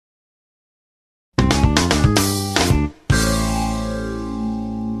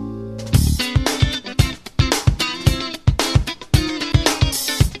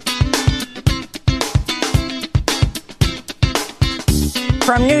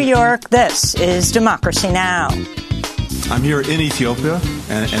From New York, this is Democracy Now! I'm here in Ethiopia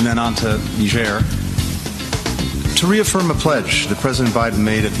and then on to Niger to reaffirm a pledge that President Biden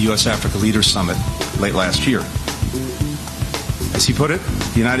made at the U.S.-Africa Leaders Summit late last year. As he put it,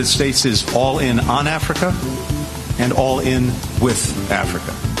 the United States is all in on Africa and all in with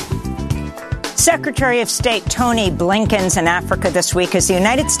Africa. Secretary of State Tony Blinken's in Africa this week as the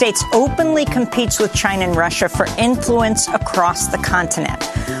United States openly competes with China and Russia for influence across the continent.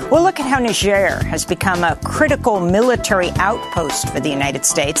 We'll look at how Niger has become a critical military outpost for the United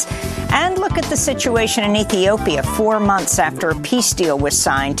States and look at the situation in Ethiopia 4 months after a peace deal was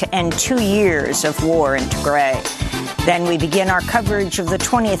signed to end 2 years of war in Tigray. Then we begin our coverage of the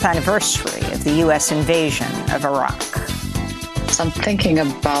 20th anniversary of the U.S. invasion of Iraq. I'm thinking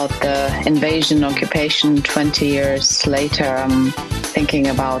about the invasion, occupation 20 years later. I'm thinking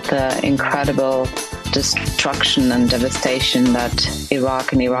about the incredible destruction and devastation that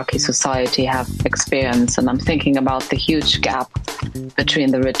Iraq and Iraqi society have experienced. And I'm thinking about the huge gap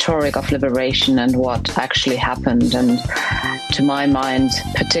between the rhetoric of liberation and what actually happened. And to my mind,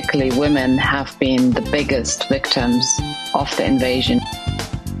 particularly women have been the biggest victims of the invasion.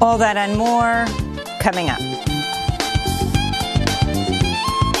 All that and more coming up.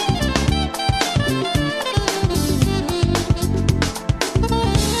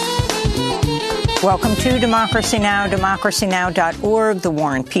 Welcome to Democracy Now!, democracynow.org, the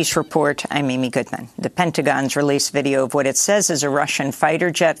War and Peace Report. I'm Amy Goodman. The Pentagon's released video of what it says is a Russian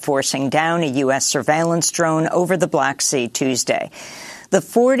fighter jet forcing down a U.S. surveillance drone over the Black Sea Tuesday. The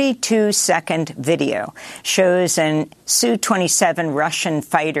 42-second video shows an Su-27 Russian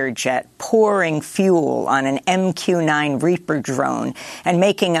fighter jet pouring fuel on an MQ-9 Reaper drone and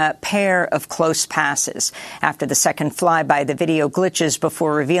making a pair of close passes. After the second flyby, the video glitches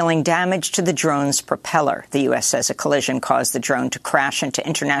before revealing damage to the drone's propeller. The U.S. says a collision caused the drone to crash into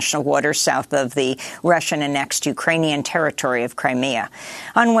international waters south of the Russian-annexed Ukrainian territory of Crimea.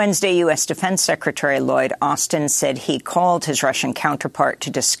 On Wednesday, U.S. Defense Secretary Lloyd Austin said he called his Russian counterpart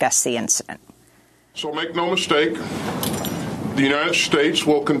to discuss the incident. So make no mistake, the United States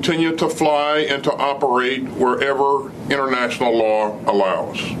will continue to fly and to operate wherever international law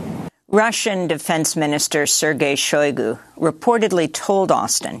allows. Russian Defense Minister Sergei Shoigu reportedly told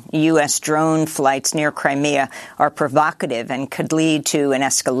Austin U.S. drone flights near Crimea are provocative and could lead to an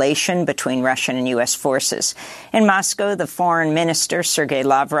escalation between Russian and U.S. forces. In Moscow, the foreign minister, Sergei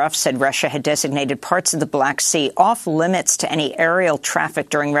Lavrov, said Russia had designated parts of the Black Sea off limits to any aerial traffic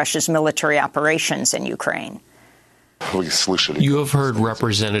during Russia's military operations in Ukraine. You have heard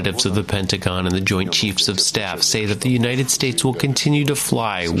representatives of the Pentagon and the Joint Chiefs of Staff say that the United States will continue to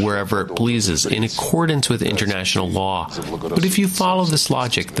fly wherever it pleases in accordance with international law. But if you follow this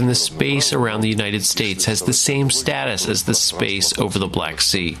logic, then the space around the United States has the same status as the space over the Black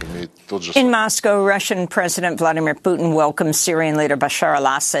Sea. In Moscow, Russian President Vladimir Putin welcomed Syrian leader Bashar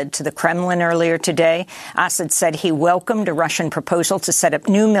al-Assad to the Kremlin earlier today. Assad said he welcomed a Russian proposal to set up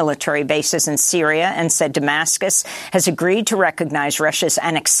new military bases in Syria and said Damascus has agreed to recognize Russia's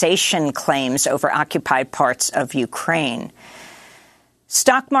annexation claims over occupied parts of Ukraine.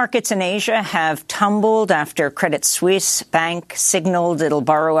 Stock markets in Asia have tumbled after Credit Suisse Bank signaled it'll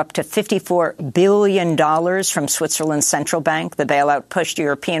borrow up to $54 billion from Switzerland's central bank. The bailout pushed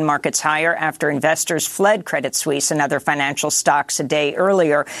European markets higher after investors fled Credit Suisse and other financial stocks a day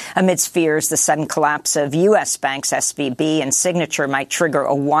earlier amidst fears the sudden collapse of U.S. banks SVB and Signature might trigger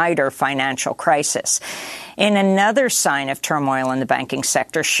a wider financial crisis. In another sign of turmoil in the banking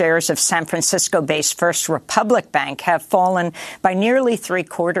sector, shares of San Francisco-based First Republic Bank have fallen by nearly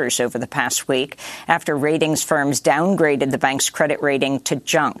 3/4 over the past week after ratings firms downgraded the bank's credit rating to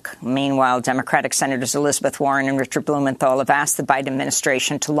junk. Meanwhile, Democratic Senators Elizabeth Warren and Richard Blumenthal have asked the Biden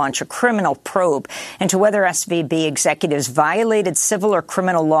administration to launch a criminal probe into whether SVB executives violated civil or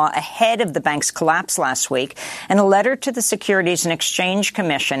criminal law ahead of the bank's collapse last week. In a letter to the Securities and Exchange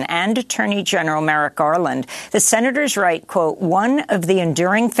Commission and Attorney General Merrick Garland, the senators write, quote, "One of the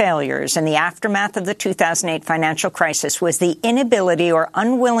enduring failures in the aftermath of the 2008 financial crisis was the inability or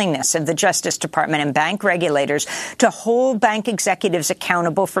unwillingness of the Justice Department and bank regulators to hold bank executives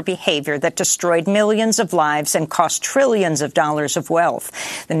accountable for behavior that destroyed millions of lives and cost trillions of dollars of wealth.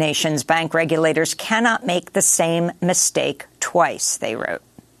 The nation's bank regulators cannot make the same mistake twice," they wrote.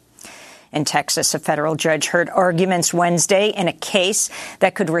 In Texas, a federal judge heard arguments Wednesday in a case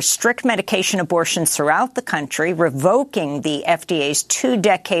that could restrict medication abortions throughout the country, revoking the FDA's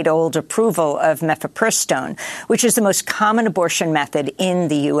 2-decade-old approval of mifepristone, which is the most common abortion method in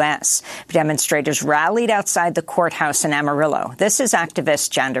the U.S. Demonstrators rallied outside the courthouse in Amarillo. This is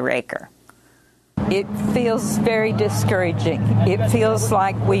activist Janda Raker. It feels very discouraging. It feels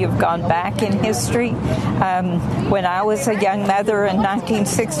like we have gone back in history. When I was a young mother in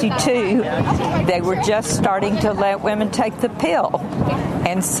 1962, they were just starting to let women take the pill.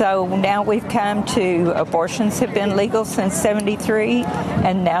 And so now we've come to abortions have been legal since 73,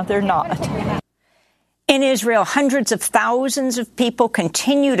 and now they're not. In Israel, hundreds of thousands of people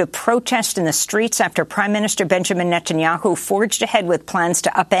continue to protest in the streets after Prime Minister Benjamin Netanyahu forged ahead with plans to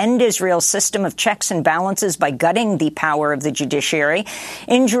upend Israel's system of checks and balances by gutting the power of the judiciary.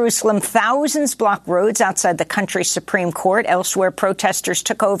 In Jerusalem, thousands block roads outside the country's Supreme Court. Elsewhere, protesters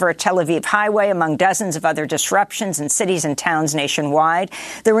took over a Tel Aviv highway, among dozens of other disruptions in cities and towns nationwide.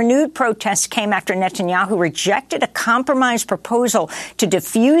 The renewed protests came after Netanyahu rejected a compromise proposal to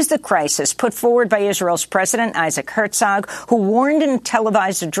defuse the crisis put forward by Israel's President Isaac Herzog, who warned in a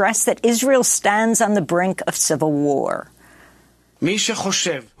televised address that Israel stands on the brink of civil war.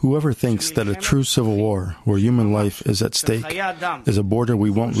 Whoever thinks that a true civil war, where human life is at stake, is a border we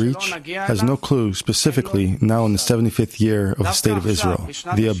won't reach, has no clue, specifically now in the 75th year of the State of Israel.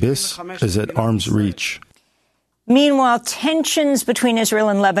 The abyss is at arm's reach. Meanwhile, tensions between Israel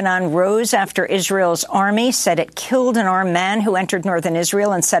and Lebanon rose after Israel's army said it killed an armed man who entered northern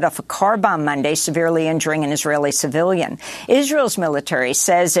Israel and set off a car bomb Monday, severely injuring an Israeli civilian. Israel's military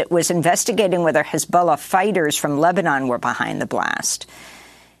says it was investigating whether Hezbollah fighters from Lebanon were behind the blast.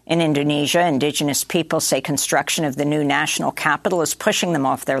 In Indonesia, indigenous people say construction of the new national capital is pushing them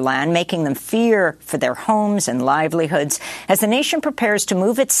off their land, making them fear for their homes and livelihoods as the nation prepares to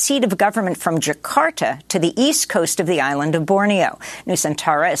move its seat of government from Jakarta to the east coast of the island of Borneo.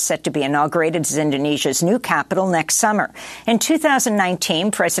 Nusantara is set to be inaugurated as Indonesia's new capital next summer. In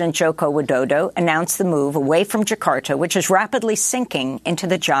 2019, President Joko Widodo announced the move away from Jakarta, which is rapidly sinking into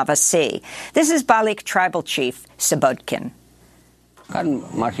the Java Sea. This is Balik tribal chief Sebodkin.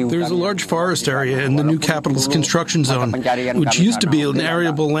 There's a large forest area in the new capital's construction zone, which used to be an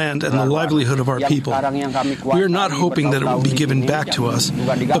arable land and the livelihood of our people. We are not hoping that it will be given back to us,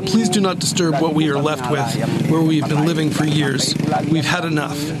 but please do not disturb what we are left with, where we've been living for years. We've had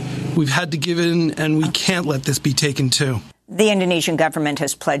enough. We've had to give in, and we can't let this be taken too. The Indonesian government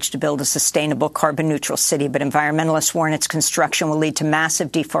has pledged to build a sustainable carbon-neutral city, but environmentalists warn its construction will lead to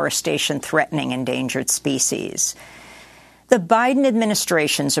massive deforestation, threatening endangered species. The Biden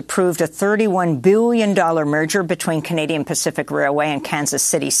administration's approved a $31 billion merger between Canadian Pacific Railway and Kansas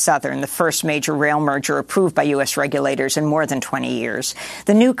City Southern, the first major rail merger approved by U.S. regulators in more than 20 years.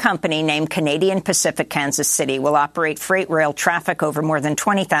 The new company, named Canadian Pacific Kansas City, will operate freight rail traffic over more than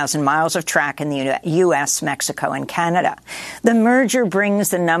 20,000 miles of track in the U.S., Mexico, and Canada. The merger brings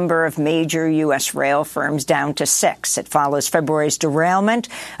the number of major U.S. rail firms down to 6. It follows February's derailment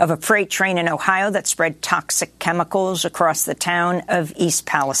of a freight train in Ohio that spread toxic chemicals across the town of East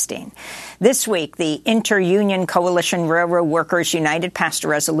Palestine. This week, the Inter-Union Coalition Railroad Workers United passed a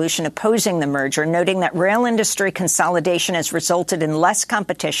resolution opposing the merger, noting that rail industry consolidation has resulted in less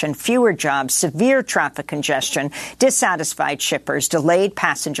competition, fewer jobs, severe traffic congestion, dissatisfied shippers, delayed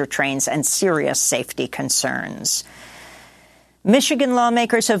passenger trains, and serious safety concerns. Michigan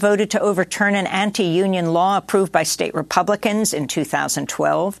lawmakers have voted to overturn an anti-union law approved by state Republicans in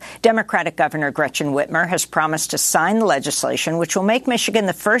 2012. Democratic Governor Gretchen Whitmer has promised to sign the legislation, which will make Michigan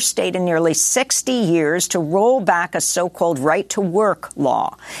the first state in nearly 60 years to roll back a so-called right-to-work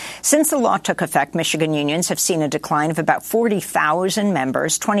law. Since the law took effect, Michigan unions have seen a decline of about 40,000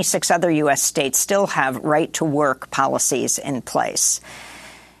 members. 26 other U.S. states still have right-to-work policies in place.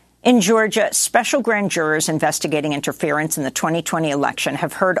 In Georgia, special grand jurors investigating interference in the 2020 election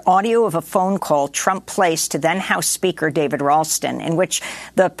have heard audio of a phone call Trump placed to then-House Speaker David Ralston, in which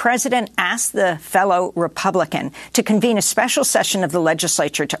the president asked the fellow Republican to convene a special session of the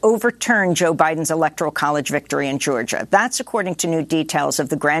legislature to overturn Joe Biden's Electoral College victory in Georgia. That's according to new details of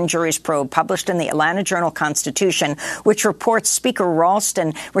the grand jury's probe published in the Atlanta Journal-Constitution, which reports Speaker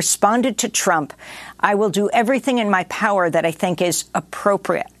Ralston responded to Trump, "I will do everything in my power that I think is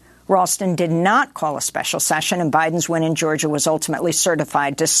appropriate." Ralston did not call a special session, and Biden's win in Georgia was ultimately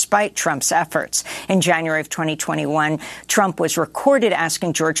certified despite Trump's efforts. In January of 2021, Trump was recorded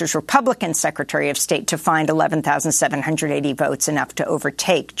asking Georgia's Republican Secretary of State to find 11,780 votes, enough to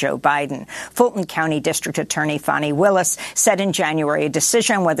overtake Joe Biden. Fulton County District Attorney Fani Willis said in January a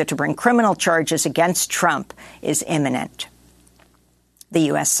decision on whether to bring criminal charges against Trump is imminent. The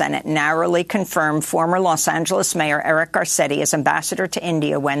U.S. Senate narrowly confirmed former Los Angeles Mayor Eric Garcetti as ambassador to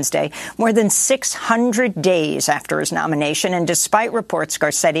India Wednesday, more than 600 days after his nomination. And despite reports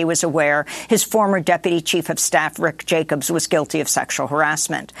Garcetti was aware his former Deputy Chief of Staff Rick Jacobs was guilty of sexual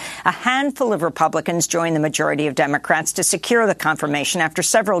harassment. A handful of Republicans joined the majority of Democrats to secure the confirmation after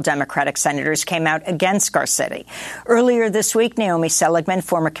several Democratic senators came out against Garcetti. Earlier this week, Naomi Seligman,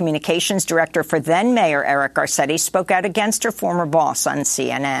 former communications director for then-Mayor Eric Garcetti, spoke out against her former boss on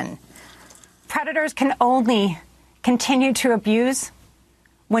CNN. Predators can only continue to abuse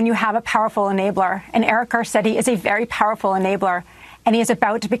when you have a powerful enabler. And Eric Garcetti is a very powerful enabler, and he is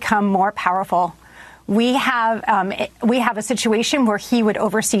about to become more powerful. We have a situation where he would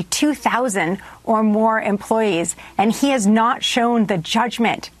oversee 2,000 or more employees, and he has not shown the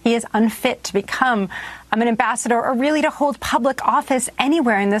judgment. He is unfit to become an ambassador or really to hold public office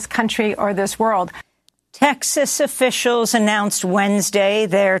anywhere in this country or this world. Texas officials announced Wednesday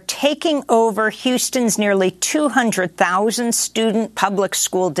they're taking over Houston's nearly 200,000 student public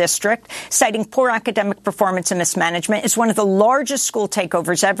school district, citing poor academic performance and mismanagement. It's one of the largest school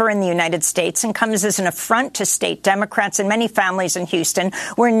takeovers ever in the United States and comes as an affront to state Democrats and many families in Houston,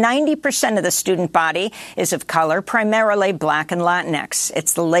 where 90% of the student body is of color, primarily Black and Latinx.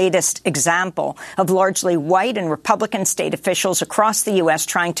 It's the latest example of largely white and Republican state officials across the U.S.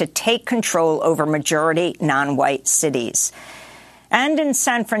 trying to take control over majority non-white cities. And in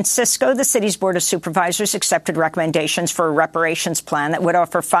San Francisco, the city's Board of Supervisors accepted recommendations for a reparations plan that would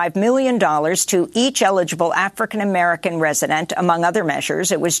offer $5 million to each eligible African-American resident, among other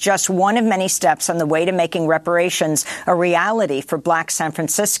measures. It was just one of many steps on the way to making reparations a reality for Black San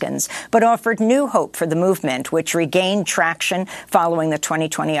Franciscans, but offered new hope for the movement, which regained traction following the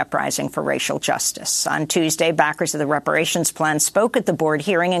 2020 uprising for racial justice. On Tuesday, backers of the reparations plan spoke at the board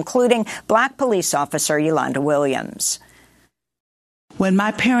hearing, including Black police officer Yolanda Williams. When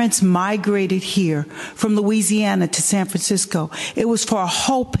my parents migrated here from Louisiana to San Francisco, it was for a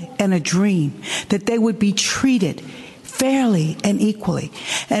hope and a dream that they would be treated fairly and equally.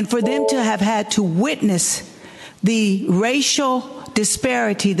 And for them to have had to witness the racial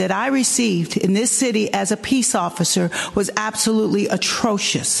disparity that I received in this city as a peace officer was absolutely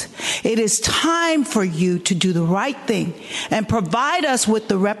atrocious. It is time for you to do the right thing and provide us with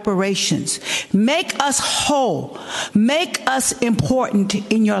the reparations. Make us whole. Make us important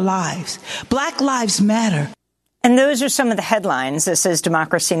in your lives. Black lives matter. And those are some of the headlines. This is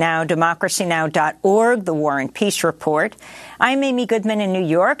Democracy Now!, democracynow.org, the War and Peace Report. I'm Amy Goodman in New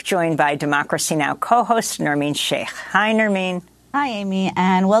York, joined by Democracy Now! Co-host Nermeen Sheikh. Hi, Nermeen. Hi, Amy,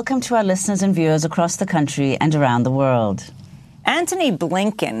 and welcome to our listeners and viewers across the country and around the world. Antony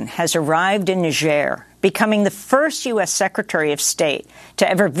Blinken has arrived in Niger, becoming the first U.S. Secretary of State to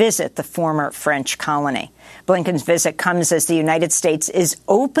ever visit the former French colony. Blinken's visit comes as the United States is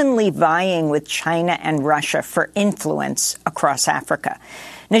openly vying with China and Russia for influence across Africa.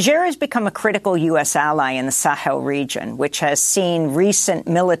 Niger has become a critical U.S. ally in the Sahel region, which has seen recent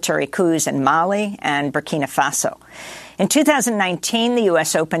military coups in Mali and Burkina Faso. In 2019, the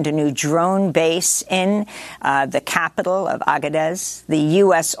U.S. opened a new drone base in the capital of Agadez. The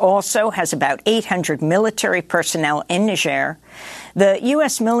U.S. also has about 800 military personnel in Niger. The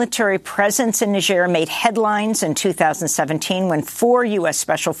U.S. military presence in Niger made headlines in 2017 when 4 U.S.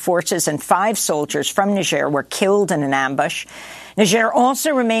 Special Forces and 5 soldiers from Niger were killed in an ambush. Niger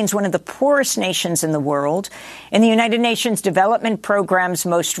also remains one of the poorest nations in the world. In the United Nations Development Programme's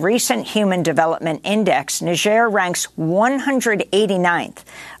most recent Human Development Index, Niger ranks 189th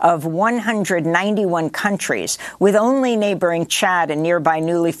of 191 countries, with only neighboring Chad and nearby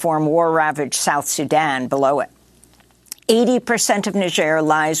newly formed war-ravaged South Sudan below it. 80% of Niger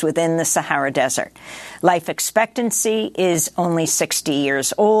lies within the Sahara Desert. Life expectancy is only 60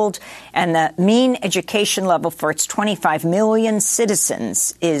 years old, and the mean education level for its 25 million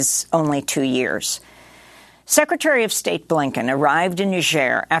citizens is only 2 years. Secretary of State Blinken arrived in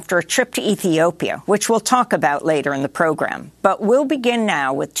Niger after a trip to Ethiopia, which we'll talk about later in the program. But we'll begin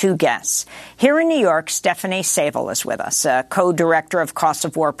now with 2 guests. Here in New York, Stephanie Savel is with us, a co-director of Cost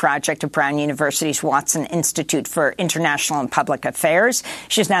of War Project at Brown University's Watson Institute for International and Public Affairs.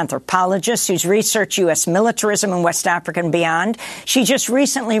 She's an anthropologist who's researched U.S. militarism in West Africa and beyond. She just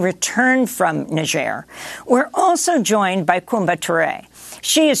recently returned from Niger. We're also joined by Koumba Touré,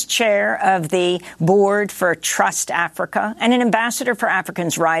 She is chair of the board for Trust Africa and an ambassador for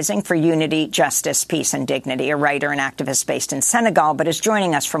Africans Rising for Unity, Justice, Peace and Dignity, a writer and activist based in Senegal, but is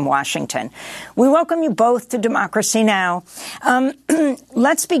joining us from Washington. We welcome you both to Democracy Now!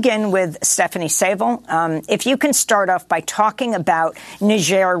 Let's begin with Stephanie Seyval. If you can start off by talking about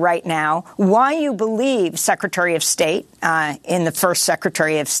Niger right now, why you believe Secretary of State in the first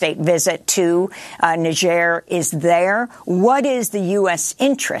Secretary of State visit to Niger is there. What is the U.S.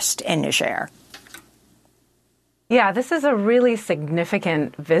 interest in Niger? Yeah, this is a really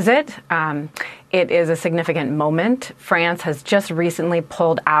significant visit. It is a significant moment. France has just recently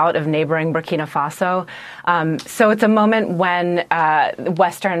pulled out of neighboring Burkina Faso. So it's a moment when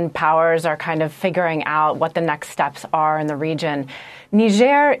Western powers are kind of figuring out what the next steps are in the region.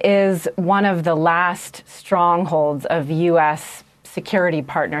 Niger is one of the last strongholds of U.S. security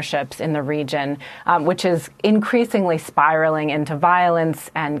partnerships in the region, which is increasingly spiraling into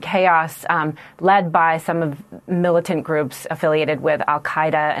violence and chaos, led by some of militant groups affiliated with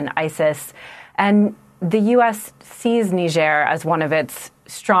Al-Qaeda and ISIS. And the U.S. sees Niger as one of its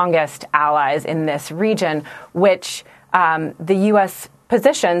strongest allies in this region, which the U.S.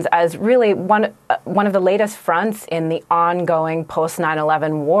 positions as really one of the latest fronts in the ongoing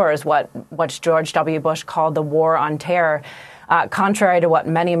post-9/11 wars, what George W. Bush called the war on terror. Contrary to what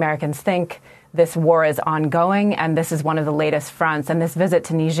many Americans think, this war is ongoing, and this is one of the latest fronts. And this visit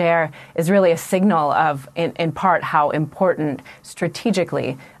to Niger is really a signal of, in part, how important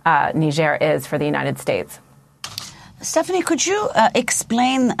strategically Niger is for the United States. Stephanie, could you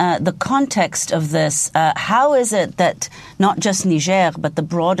explain the context of this? How is it that not just Niger, but the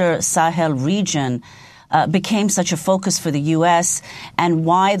broader Sahel region became such a focus for the U.S., and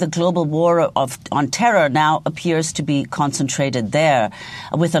why the global war on terror now appears to be concentrated there,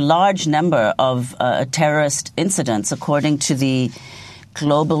 with a large number of terrorist incidents? According to the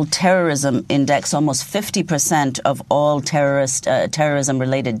Global Terrorism Index, almost 50% of all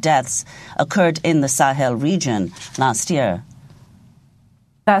terrorism-related deaths occurred in the Sahel region last year.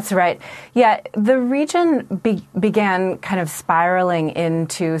 That's right. Yeah, the region began kind of spiraling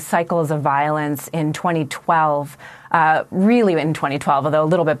into cycles of violence in 2012, really in 2012, although a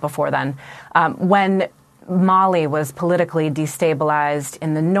little bit before then, when Mali was politically destabilized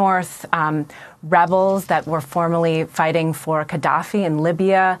in the north. Rebels that were formerly fighting for Gaddafi in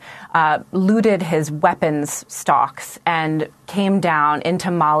Libya looted his weapons stocks and came down into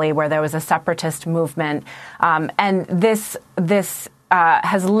Mali, where there was a separatist movement. And this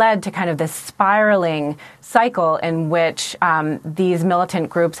has led to kind of this spiraling cycle in which these militant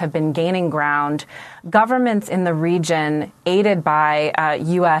groups have been gaining ground. Governments in the region, aided by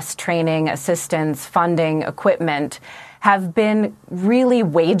U.S. training, assistance, funding, equipment, have been really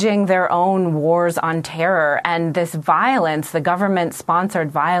waging their own wars on terror. And this violence, the government-sponsored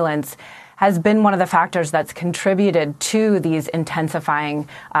violence, has been one of the factors that's contributed to these intensifying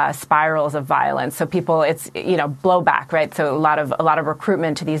spirals of violence. So people, it's, blowback, right? So a lot of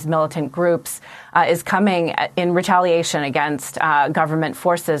recruitment to these militant groups is coming in retaliation against government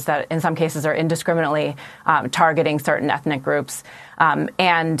forces that in some cases are indiscriminately targeting certain ethnic groups.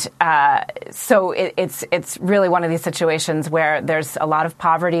 So it's really one of these situations where there's a lot of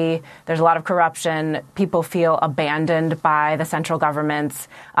poverty, there's a lot of corruption, people feel abandoned by the central governments,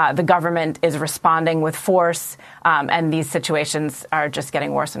 the government is responding with force, and these situations are just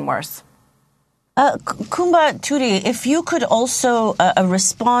getting worse and worse. Kumba Turi, if you could also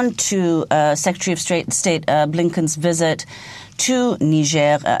respond to Secretary of State Blinken's visit to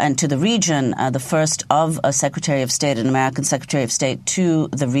Niger and to the region, the first of a Secretary of State, an American Secretary of State to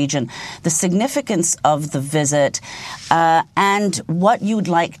the region, the significance of the visit, and what you'd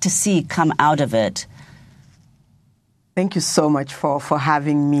like to see come out of it. Thank you so much for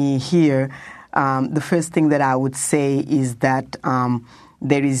having me here. The first thing that I would say is that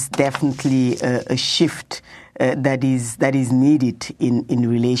there is definitely a shift that is needed in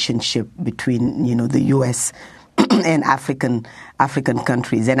relationship between the U.S. and African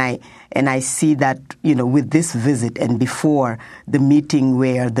countries, and I see that with this visit and before the meeting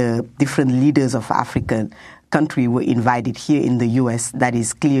where the different leaders of African country were invited here in the U.S. That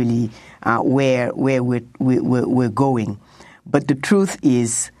is clearly where we're going. But the truth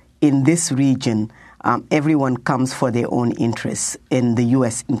is, in this region, everyone comes for their own interests, and the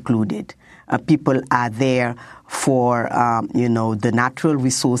U.S. included. People are there for, the natural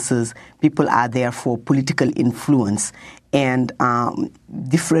resources. People are there for political influence, and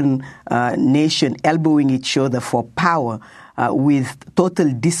different nations elbowing each other for power with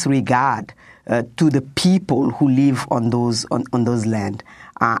total disregard to the people who live on those land.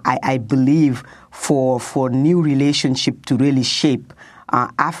 I believe for new relationship to really shape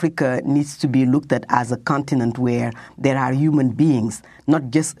Africa needs to be looked at as a continent where there are human beings, not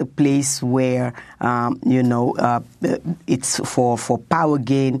just a place where, it's for power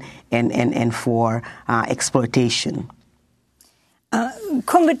gain and for exploitation.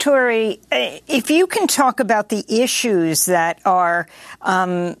 Kumbuturi, if you can talk about the issues that are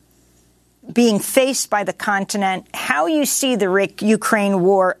being faced by the continent, how you see the Ukraine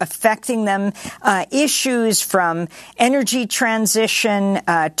war affecting them, issues from energy transition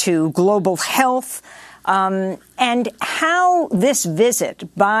to global health, and how this visit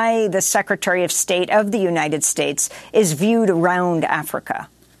by the Secretary of State of the United States is viewed around Africa.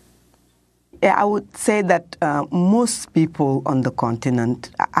 Yeah, I would say that most people on the continent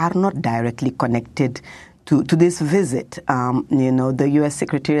are not directly connected to this visit. The U.S.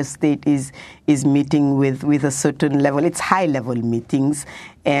 Secretary of State is meeting with a certain level. It's high-level meetings,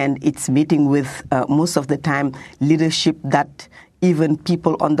 and it's meeting with, most of the time, leadership that even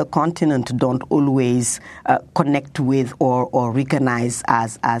people on the continent don't always connect with or recognize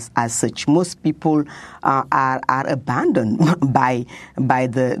as such. Most people are abandoned by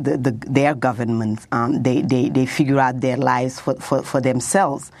their governments. They figure out their lives for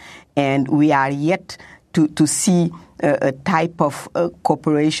themselves, and we are yet to see a type of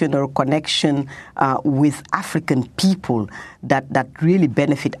cooperation or connection with African people that really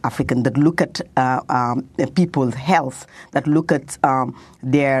benefit African, that look at people's health, that look at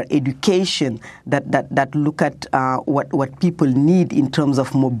their education, that look at what people need in terms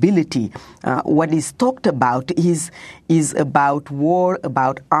of mobility. What is talked about is about war,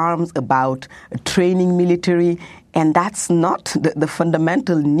 about arms, about training military, and that's not the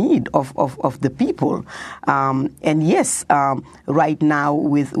fundamental need of the people. And yes, right now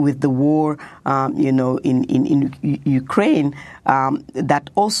with the war, in Ukraine, that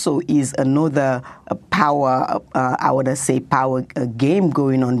also is another power, power game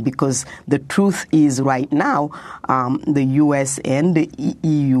going on, because the truth is right now, the U.S. and the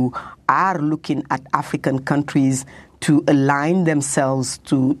EU are looking at African countries to align themselves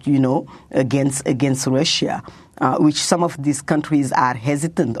to, against Russia. Which some of these countries are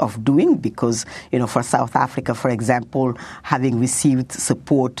hesitant of doing because, for South Africa, for example, having received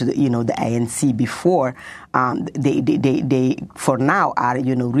support, the ANC before, they for now are,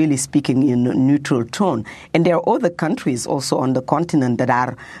 really speaking in a neutral tone. And there are other countries also on the continent that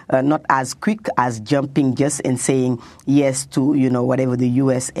are not as quick as jumping just and saying yes to, whatever the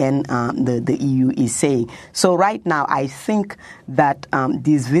US and the EU is saying. So right now, I think that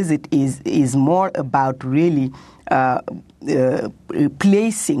this visit is more about really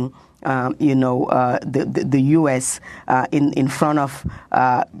placing, the U.S. in front of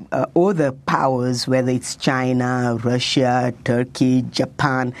other powers, whether it's China, Russia, Turkey,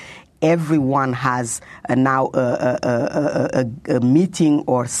 Japan. Everyone has now a meeting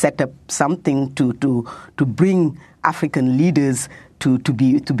or set up something to bring African leaders to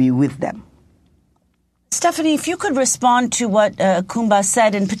be with them. Stephanie, if you could respond to what Kumba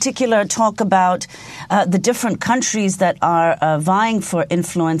said, in particular talk about the different countries that are vying for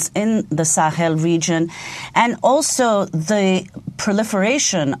influence in the Sahel region, and also the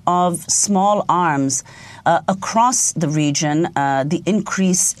proliferation of small arms across the region, the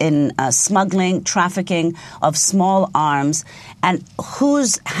increase in smuggling, trafficking of small arms, and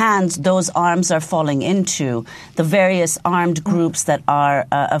whose hands those arms are falling into, the various armed groups that are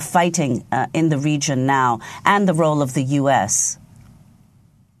fighting in the region now, and the role of the U.S.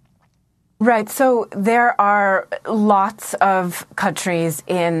 Right. So there are lots of countries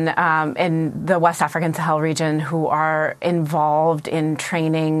in the West African Sahel region who are involved in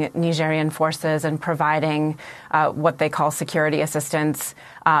training Nigerian forces and providing what they call security assistance.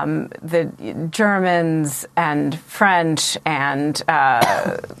 The Germans and French and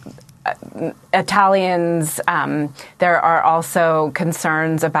Italians. There are also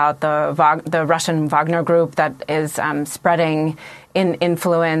concerns about the Russian Wagner group that is spreading in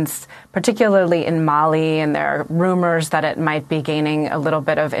influence, particularly in Mali, and there are rumors that it might be gaining a little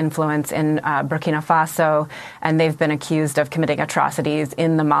bit of influence in Burkina Faso, and they've been accused of committing atrocities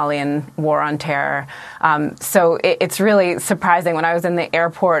in the Malian war on terror. So it's really surprising. When I was in the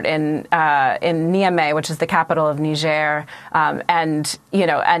airport in Niamey, which is the capital of Niger, and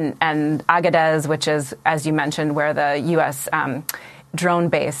Agadez, which is, as you mentioned, where the U.S. drone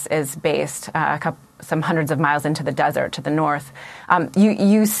base is based, some hundreds of miles into the desert to the north.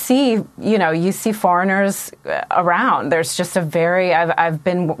 You see foreigners around. There's just I've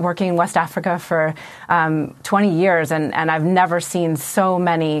been working in West Africa for 20 years, and I've never seen so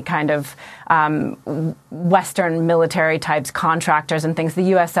many kind of Western military types, contractors and things. The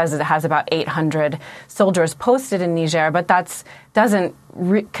U.S. says it has about 800 soldiers posted in Niger, but that doesn't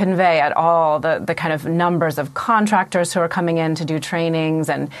convey at all the kind of numbers of contractors who are coming in to do trainings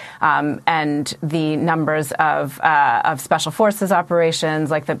and the numbers of special forces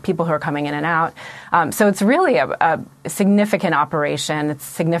operations, like the people who are coming in and out. So it's really a significant operation. It's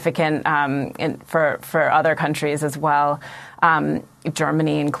significant for other countries as well.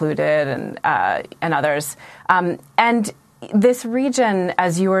 Germany included, and others. And this region,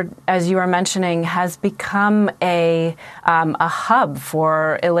 as you were mentioning, has become a hub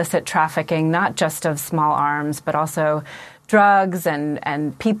for illicit trafficking, not just of small arms, but also drugs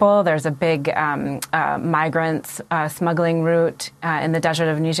and people. There's a big migrants smuggling route in the desert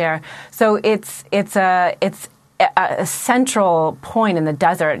of Niger. So it's a central point in the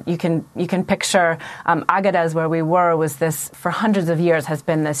desert. You can picture Agadez, where we were, was this for hundreds of years has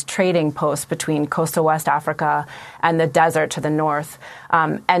been this trading post between coastal West Africa and the desert to the north,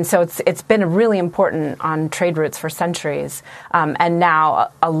 and so it's been really important on trade routes for centuries. And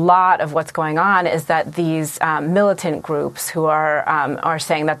now a lot of what's going on is that these militant groups who are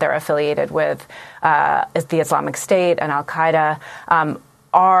saying that they're affiliated with the Islamic State and Al Qaeda.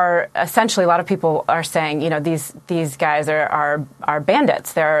 Are essentially, a lot of people are saying, these guys are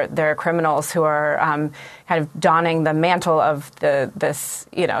bandits. They're criminals who are kind of donning the mantle of this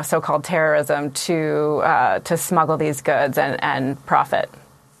so-called terrorism to smuggle these goods and profit.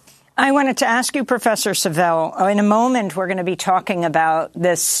 I wanted to ask you, Professor Savelle, in a moment we're going to be talking about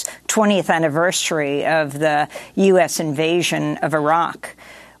this 20th anniversary of the U.S. invasion of Iraq,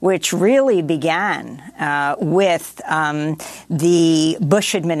 which really began with the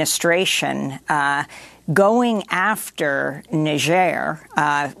Bush administration going after Niger,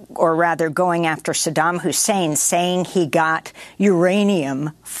 or rather going after Saddam Hussein, saying he got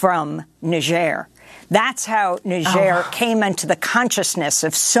uranium from Niger. That's how Niger came into the consciousness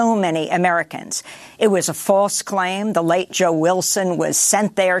of so many Americans. It was a false claim. The late Joe Wilson was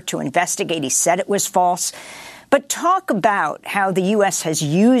sent there to investigate. He said it was false. But talk about how the U.S. has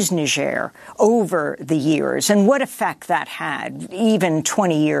used Niger over the years and what effect that had even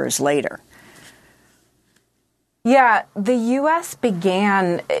 20 years later. Yeah, the U.S.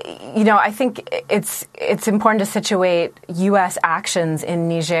 began, I think it's important to situate U.S. actions in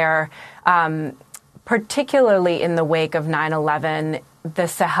Niger, particularly in the wake of 9/11. The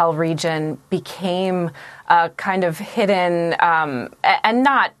Sahel region became a kind of hidden and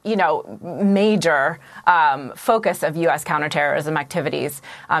not, major focus of U.S. counterterrorism activities.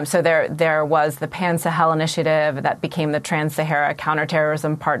 So there was the Pan-Sahel Initiative that became the Trans-Sahara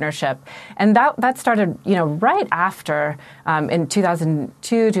Counterterrorism Partnership. And that started, right after in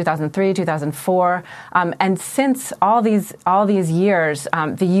 2002, 2003, 2004. And since all these years,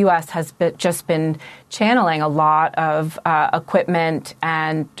 the U.S. has just been channeling a lot of equipment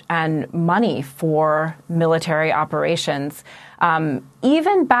and money for military operations.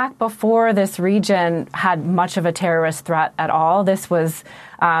 Even back before this region had much of a terrorist threat at all, this was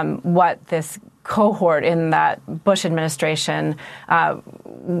what this cohort in that Bush administration,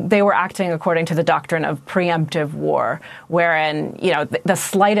 they were acting according to the doctrine of preemptive war, wherein, the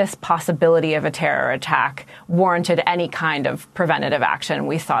slightest possibility of a terror attack warranted any kind of preventative action.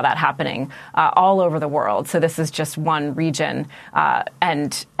 We saw that happening all over the world. So this is just one region.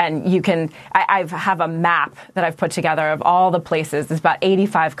 And you can, I have a map that I've put together of all the places. There's about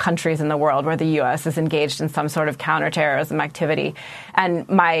 85 countries in the world where the U.S. is engaged in some sort of counterterrorism activity. And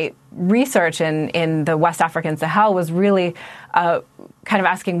my research in the West African Sahel was really kind of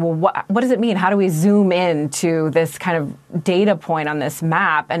asking, well, what does it mean? How do we zoom in to this kind of data point on this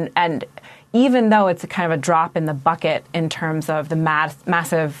map? And even though it's a kind of a drop in the bucket in terms of the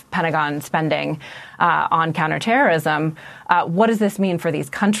massive Pentagon spending on counterterrorism, what does this mean for these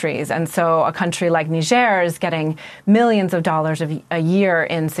countries? And so a country like Niger is getting millions of dollars a year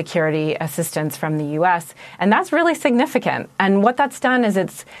in security assistance from the U.S., and that's really significant. And what that's done is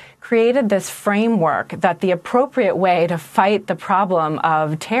it's created this framework that the appropriate way to fight the problem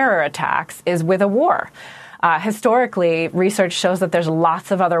of terror attacks is with a war. Historically, research shows that there's lots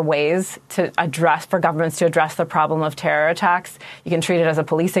of other ways for governments to address the problem of terror attacks. You can treat it as a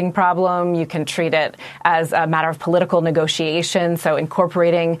policing problem. You can treat it as a matter of political negotiation, so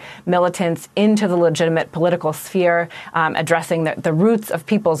incorporating militants into the legitimate political sphere, addressing the roots of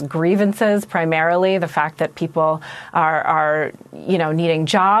people's grievances, primarily the fact that people are needing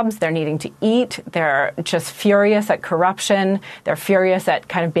jobs, they're needing to eat, they're just furious at corruption, they're furious at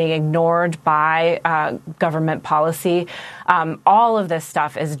kind of being ignored by government policy. All of this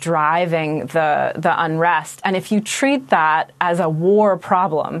stuff is driving the unrest. And if you treat that as a war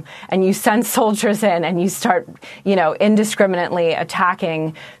problem and you send soldiers in and you start, indiscriminately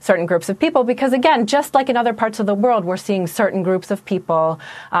attacking certain groups of people, because again, just like in other parts of the world, we're seeing certain groups of people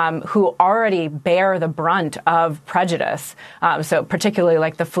who already bear the brunt of prejudice. So particularly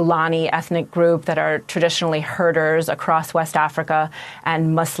like the Fulani ethnic group that are traditionally herders across West Africa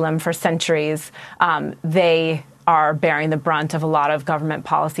and Muslim for centuries. They are bearing the brunt of a lot of government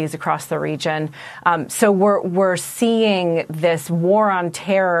policies across the region. So we're seeing this war on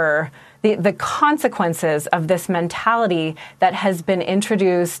terror, the consequences of this mentality that has been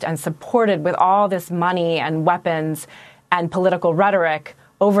introduced and supported with all this money and weapons and political rhetoric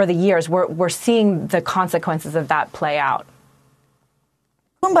over the years. We're seeing the consequences of that play out.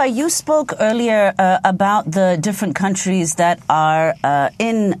 Kumba, you spoke earlier about the different countries that are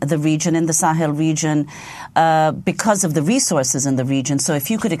in the region, in the Sahel region, because of the resources in the region. So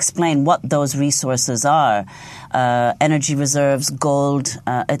if you could explain what those resources are, energy reserves, gold,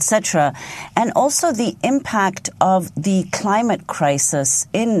 etc., and also the impact of the climate crisis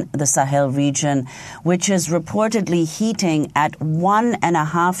in the Sahel region, which is reportedly heating at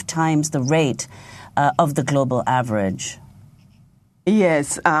 1.5 times the rate of the global average.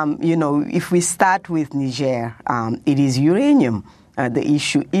 Yes, if we start with Niger, it is uranium. The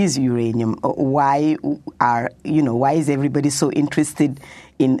issue is uranium. Why is everybody so interested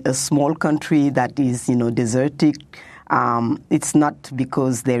in a small country that is, desertic? It's not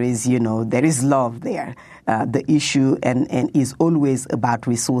because there is love there. The issue and is always about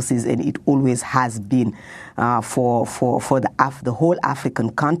resources, and it always has been for the whole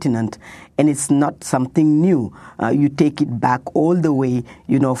African continent, and it's not something new. You take it back all the way,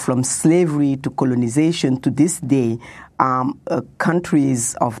 from slavery to colonization to this day.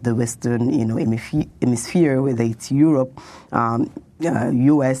 Countries of the Western, hemisphere, whether it's Europe,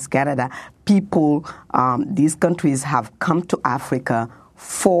 U.S., Canada, these countries have come to Africa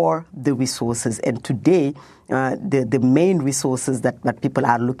for the resources. And today, the main resources that people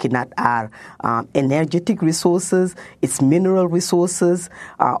are looking at are energetic resources, it's mineral resources,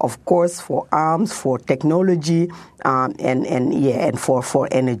 of course, for arms, for technology, and for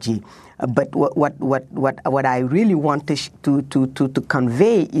energy. But what I really want to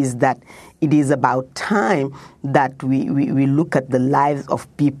convey is that it is about time that we look at the lives of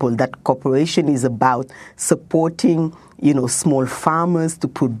people, that cooperation is about supporting, small farmers to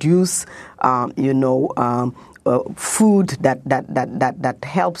produce, food that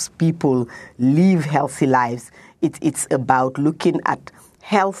helps people live healthy lives. It's about looking at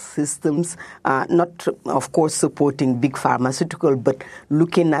health systems, not, of course, supporting big pharmaceutical, but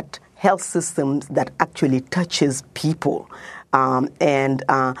looking at health systems that actually touches people.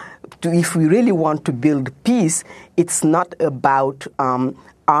 If we really want to build peace, it's not about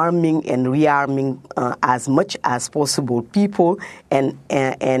arming and rearming as much as possible people and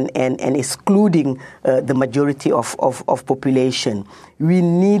excluding the majority of population. We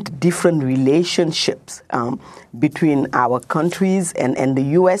need different relationships between our countries and the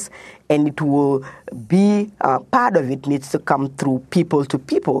U.S., and it will be part of it needs to come through people to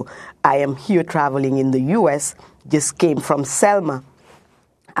people. I am here traveling in the U.S., just came from Selma,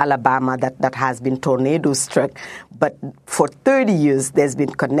 Alabama, that has been tornado struck. But for 30 years, there's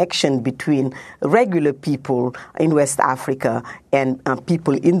been connection between regular people in West Africa and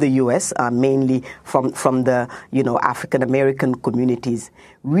people in the U.S., mainly from the African American communities.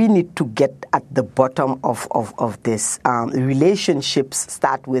 We need to get at the bottom of this. Relationships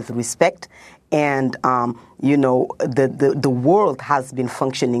start with respect. And, the world has been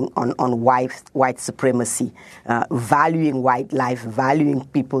functioning on white supremacy, valuing white life, valuing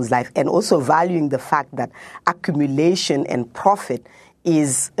people's life, and also valuing the fact that accumulation and profit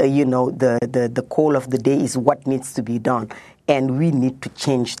is, the call of the day is what needs to be done. And we need to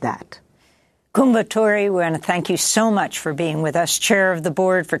change that. Kumba Turi, we want to thank you so much for being with us. Chair of the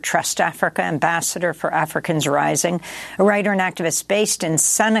Board for Trust Africa, Ambassador for Africans Rising, a writer and activist based in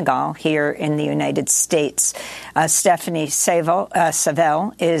Senegal here in the United States. Stephanie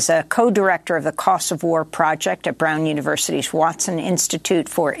Savelle is a co-director of the Cost of War Project at Brown University's Watson Institute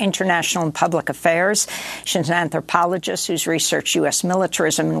for International and Public Affairs. She's an anthropologist who's researched U.S.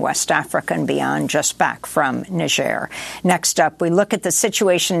 militarism in West Africa and beyond, just back from Niger. Next up, we look at the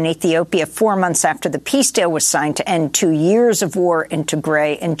situation in Ethiopia 4 months after the peace deal was signed to end 2 years of war in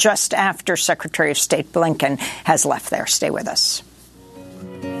Tigray, and just after Secretary of State Blinken has left there. Stay with us.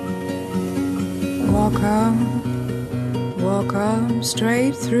 Walk up,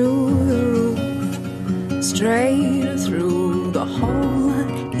 straight through the roof, straight through the hole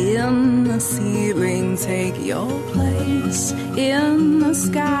in the ceiling. Take your place in the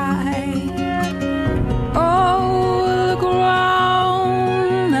sky. Oh, the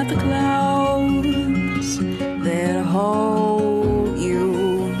ground at the clouds that hold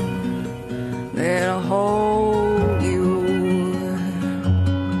you, that hold you.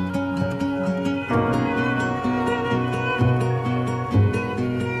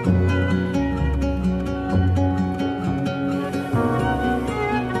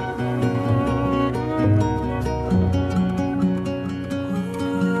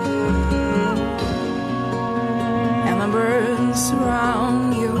 And the birds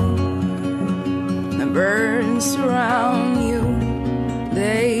surround you, the birds surround you,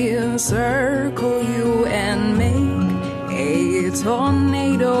 they circle you and make a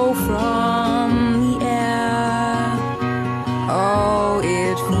tornado from the air. Oh,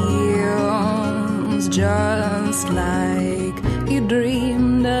 it feels just like you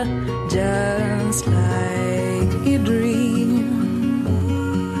dreamed, just like you dreamed.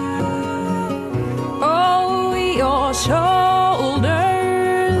 Oh, your shoulders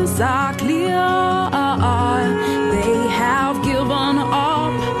are clear. They have given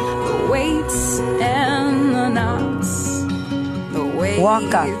up the weights and the knots.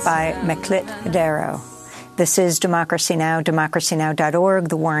 Walk Up by Meklit Hadero. This is Democracy Now!, democracynow.org,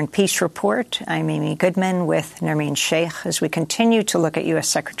 the War and Peace Report. I'm Amy Goodman with Nermeen Sheikh. As we continue to look at U.S.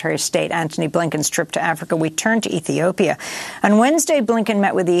 Secretary of State Antony Blinken's trip to Africa, we turn to Ethiopia. On Wednesday, Blinken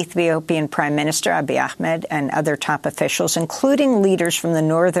met with the Ethiopian Prime Minister Abiy Ahmed and other top officials, including leaders from the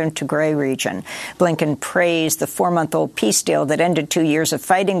northern Tigray region. Blinken praised the 4-month-old peace deal that ended 2 years of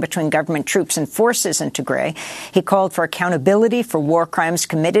fighting between government troops and forces in Tigray. He called for accountability for war crimes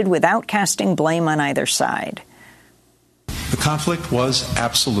committed without casting blame on either side. The conflict was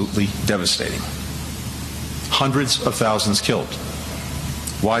absolutely devastating. Hundreds of thousands killed.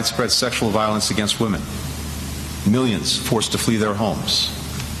 Widespread sexual violence against women. Millions forced to flee their homes.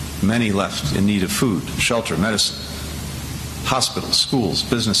 Many left in need of food, shelter, medicine. Hospitals, schools,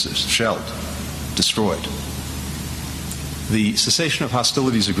 businesses shelled, destroyed. The cessation of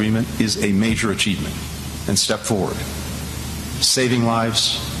hostilities agreement is a major achievement and step forward. Saving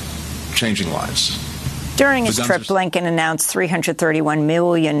lives, changing lives. During his trip, Blinken announced $331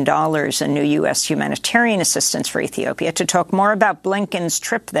 million in new U.S. humanitarian assistance for Ethiopia. To talk more about Blinken's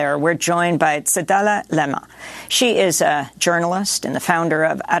trip there, we're joined by Tsedala Lema. She is a journalist and the founder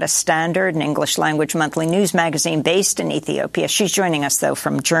of Ada Standard, an English-language monthly news magazine based in Ethiopia. She's joining us, though,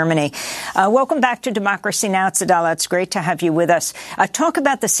 from Germany. Welcome back to Democracy Now!, Tsedala. It's great to have you with us. Talk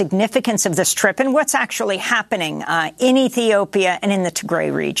about the significance of this trip and what's actually happening in Ethiopia and in the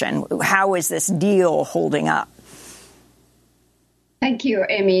Tigray region. How is this deal holding up? Thank you,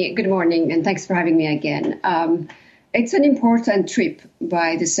 Amy. Good morning, and thanks for having me again. It's an important trip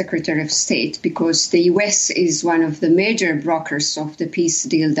by the Secretary of State because the U.S. is one of the major brokers of the peace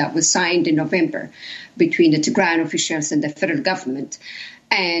deal that was signed in November between the Tigrayan officials and the federal government.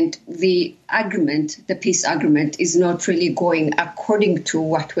 And the agreement, the peace agreement, is not really going according to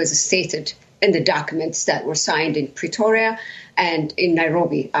what was stated in the documents that were signed in Pretoria and in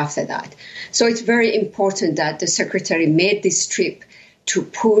Nairobi after that. So it's very important that the Secretary made this trip to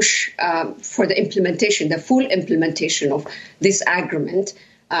push for the implementation, the full implementation of this agreement,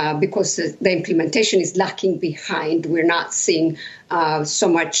 because the implementation is lacking behind. We're not seeing so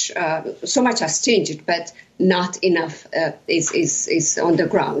much has changed, but not enough is on the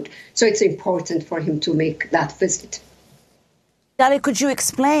ground. So it's important for him to make that visit. Dali, could you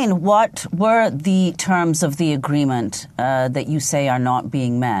explain what were the terms of the agreement that you say are not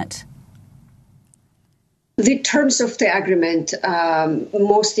being met? The terms of the agreement,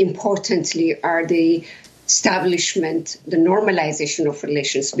 most importantly, are the establishment, the normalization of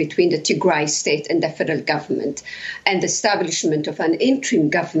relations between the Tigray state and the federal government, and the establishment of an interim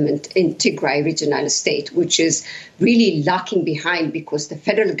government in Tigray regional state, which is really lacking behind because the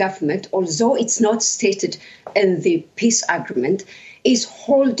federal government, although it's not stated in the peace agreement, is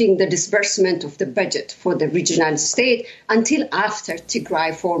holding the disbursement of the budget for the regional state until after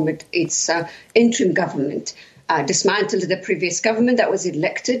Tigray formed its interim government, dismantled the previous government that was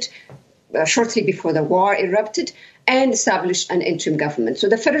elected shortly before the war erupted, and established an interim government. So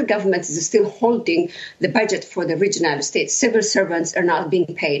the federal government is still holding the budget for the regional state. Civil servants are not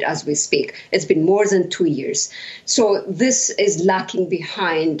being paid as we speak. It's been more than 2 years. So this is lacking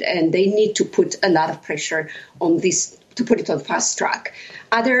behind, and they need to put a lot of pressure on this to put it on fast track.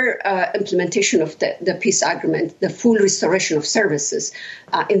 Other implementation of the peace agreement, the full restoration of services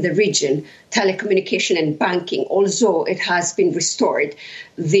in the region, telecommunication and banking, although it has been restored,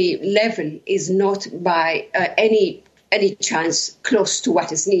 the level is not by any chance close to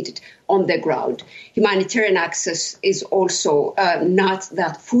what is needed on the ground. Humanitarian access is also not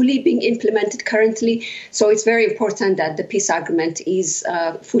that fully being implemented currently. So it's very important that the peace agreement is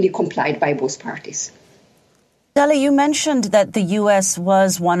fully complied by both parties. Dali, you mentioned that the U.S.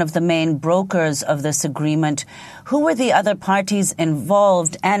 was one of the main brokers of this agreement. Who were the other parties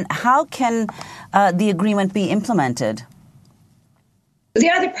involved, and how can the agreement be implemented? The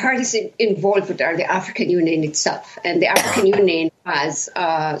other parties involved are the African Union itself, and the African Union has,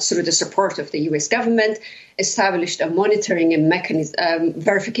 through the support of the U.S. government, established a monitoring and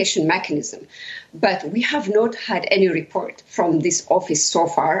verification mechanism. But we have not had any report from this office so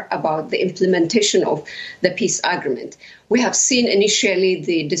far about the implementation of the peace agreement. We have seen initially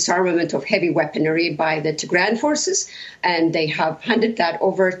the disarmament of heavy weaponry by the Tigrayan forces, and they have handed that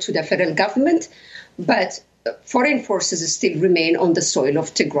over to the federal government. But foreign forces still remain on the soil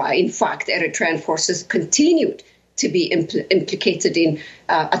of Tigray. In fact, Eritrean forces continued to be implicated in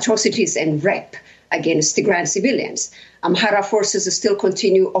atrocities and rape against Tigrayan civilians. Amhara forces still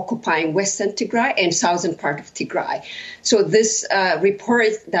continue occupying western Tigray and southern part of Tigray. So this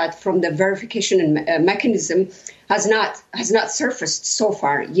report that from the verification mechanism has not surfaced so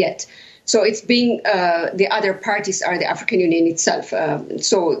far yet. So it's being the other parties are the African Union itself.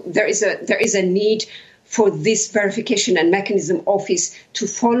 So there is a need for this verification and mechanism office to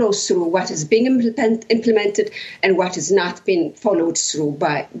follow through what is being implemented and what is not being followed through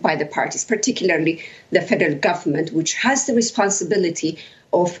by the parties, particularly the federal government, which has the responsibility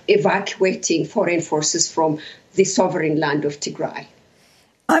of evacuating foreign forces from the sovereign land of Tigray.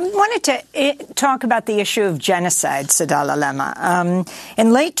 I wanted to talk about the issue of genocide, Tsedal Alema.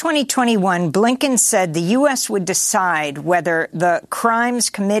 In late 2021, Blinken said the U.S. would decide whether the crimes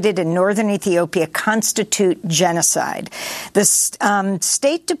committed in northern Ethiopia constitute genocide. The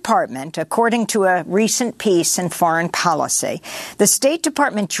State Department, according to a recent piece in Foreign Policy, the State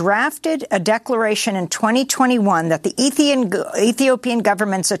Department drafted a declaration in 2021 that the Ethiopian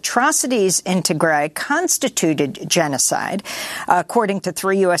government's atrocities in Tigray constituted genocide, according to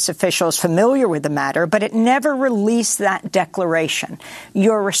three U.S. officials familiar with the matter, but it never released that declaration.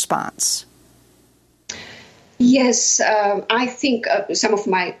 Your response? Yes, I think some of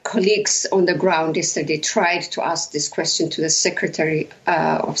my colleagues on the ground yesterday tried to ask this question to the Secretary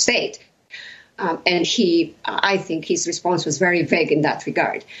of State. And I think his response was very vague in that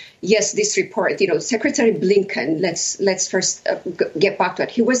regard. Yes, this report, Secretary Blinken, let's first get back to it.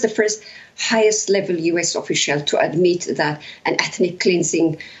 He was the first highest level U.S. official to admit that an ethnic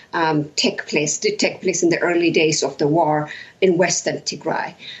cleansing did take place in the early days of the war in Western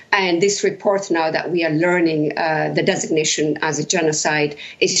Tigray. And this report now that we are learning the designation as a genocide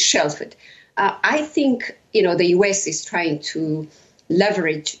is shelved. I think, the U.S. is trying to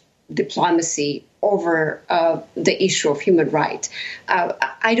leverage diplomacy over the issue of human rights.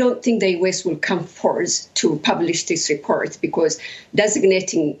 I don't think the U.S. will come forth to publish this report because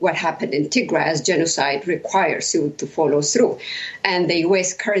designating what happened in Tigray as genocide requires you to follow through. And the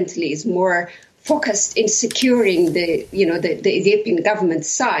U.S. currently is more focused in securing the Ethiopian government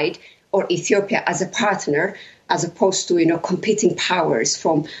side or Ethiopia as a partner, as opposed to, competing powers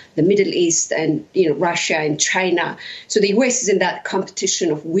from the Middle East and, Russia and China. So the U.S. is in that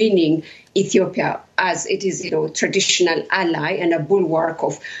competition of winning Ethiopia as it is, traditional ally and a bulwark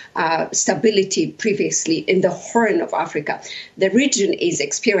of stability previously in the Horn of Africa. The region is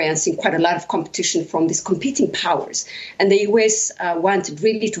experiencing quite a lot of competition from these competing powers. And the U.S. wanted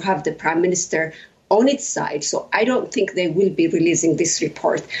really to have the prime minister on its side. So I don't think they will be releasing this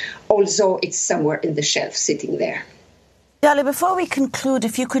report, although it's somewhere in the shelf sitting there. Dalia, before we conclude,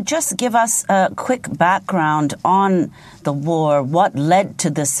 if you could just give us a quick background on the war, what led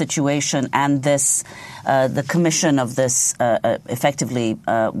to this situation and this, the commission of this, effectively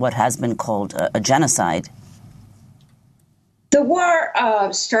what has been called a genocide. The war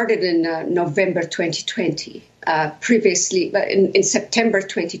started in November 2020. Previously, in September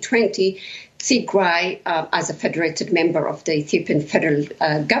 2020, Tigray, as a federated member of the Ethiopian federal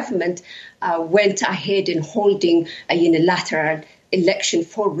government, went ahead in holding a unilateral election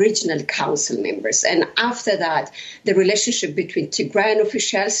for regional council members. And after that, the relationship between Tigrayan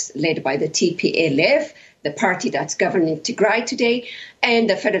officials, led by the TPLF, the party that's governing Tigray today, and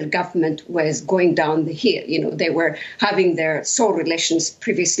the federal government was going down the hill. You know, they were having their sole relations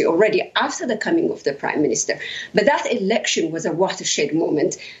previously already after the coming of the prime minister. But that election was a watershed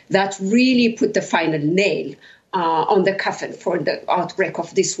moment that really put the final nail on the coffin for the outbreak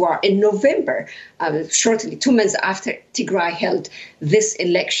of this war in November, shortly 2 months after Tigray held this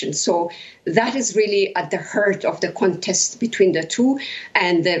election. So that is really at the heart of the contest between the two.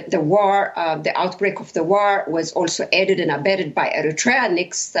 And the war, the outbreak of the war was also aided and abetted by Eritrea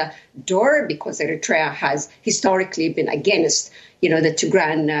next door, because Eritrea has historically been against, the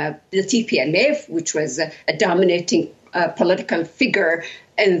Tigrayan, the TPLF, which was a dominating political figure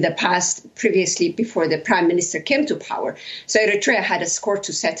in the past, previously, before the prime minister came to power. So Eritrea had a score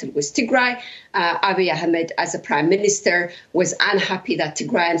to settle with Tigray. Abiy Ahmed, as a prime minister, was unhappy that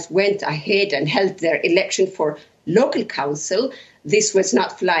Tigrayans went ahead and held their election for local council. This was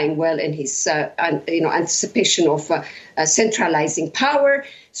not flying well in his anticipation of centralizing power.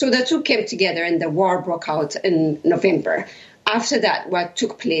 So the two came together and the war broke out in November. After that, what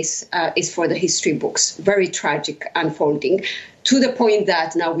took place is for the history books, very tragic unfolding, to the point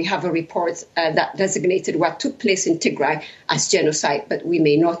that now we have a report that designated what took place in Tigray as genocide, but we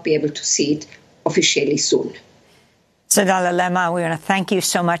may not be able to see it officially soon. Tsadala Lema, we want to thank you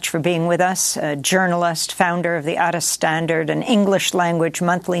so much for being with us, a journalist, founder of the Addis Standard, an English-language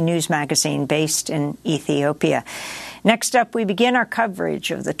monthly news magazine based in Ethiopia. Next up, we begin our coverage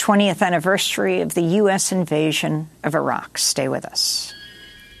of the 20th anniversary of the U.S. invasion of Iraq. Stay with us.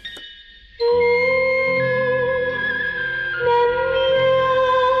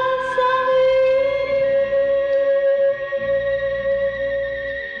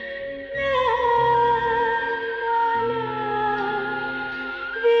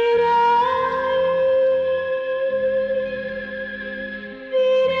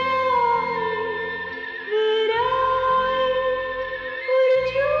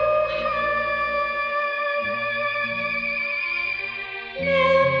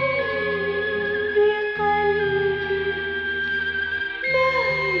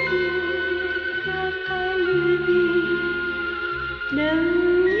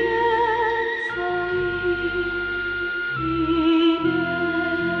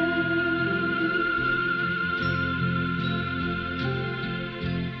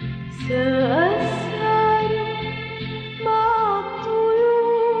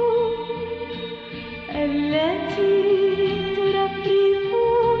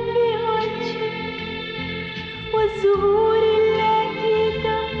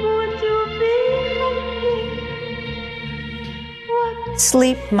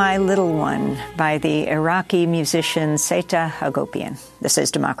 Sleep, My Little One by the Iraqi musician Seta Hagopian. This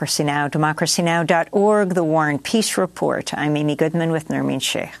is Democracy Now!, democracynow.org, The War and Peace Report. I'm Amy Goodman with Nermeen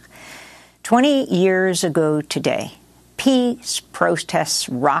Sheikh. 20 years ago today, peace protests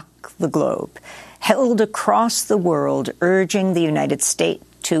rock the globe, held across the world, urging the United States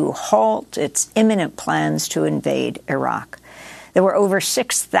to halt its imminent plans to invade Iraq. There were over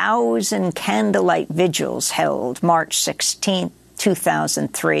 6,000 candlelight vigils held March 16,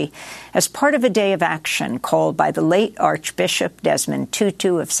 2003, as part of a day of action called by the late Archbishop Desmond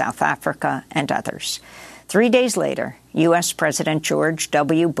Tutu of South Africa and others. 3 days later, U.S. President George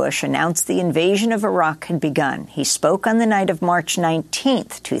W. Bush announced the invasion of Iraq had begun. He spoke on the night of March 19,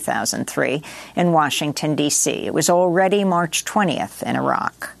 2003, in Washington, D.C. It was already March 20th in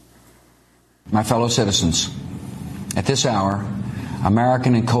Iraq. My fellow citizens, at this hour,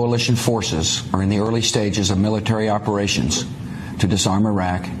 American and coalition forces are in the early stages of military operations to disarm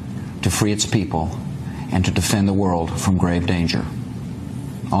Iraq, to free its people, and to defend the world from grave danger.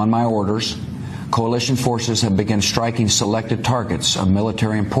 On my orders, coalition forces have begun striking selected targets of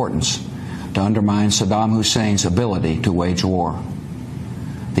military importance to undermine Saddam Hussein's ability to wage war.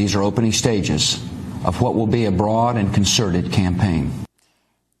 These are opening stages of what will be a broad and concerted campaign.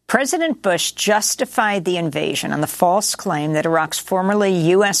 President Bush justified the invasion on the false claim that Iraq's formerly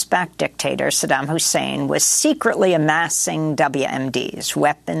U.S.-backed dictator, Saddam Hussein, was secretly amassing WMDs,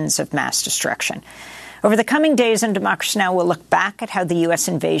 weapons of mass destruction. Over the coming days on Democracy Now!, we'll look back at how the U.S.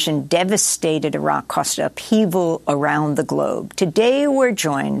 invasion devastated Iraq, caused upheaval around the globe. Today, we're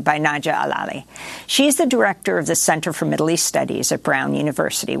joined by Nadia Alali. She's the director of the Center for Middle East Studies at Brown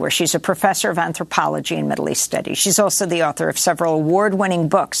University, where she's a professor of anthropology and Middle East studies. She's also the author of several award-winning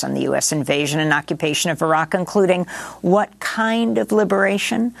books on the U.S. invasion and occupation of Iraq, including What Kind of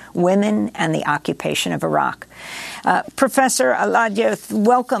Liberation? Women and the Occupation of Iraq. Professor Alali,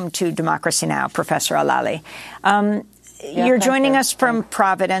 welcome to Democracy Now!, Professor Alali. You're joining us from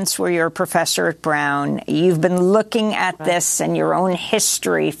Providence, where you're a professor at Brown. You've been looking at this and your own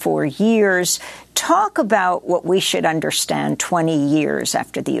history for years. Talk about what we should understand 20 years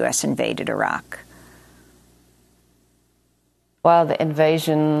after the U.S. invaded Iraq. Well, the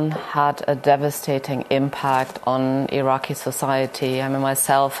invasion had a devastating impact on Iraqi society. I mean,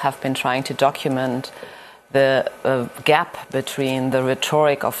 myself have been trying to document the gap between the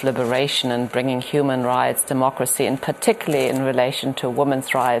rhetoric of liberation and bringing human rights, democracy, and particularly in relation to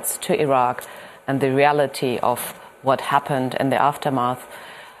women's rights to Iraq, and the reality of what happened in the aftermath,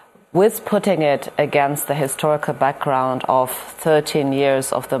 with putting it against the historical background of 13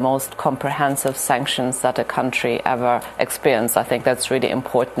 years of the most comprehensive sanctions that a country ever experienced. I think that's really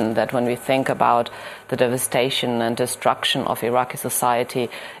important, that when we think about the devastation and destruction of Iraqi society,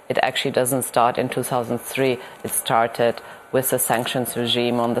 it actually doesn't start in 2003. It started with the sanctions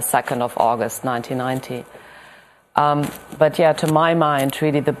regime on the 2nd of August, 1990. But yeah, to my mind,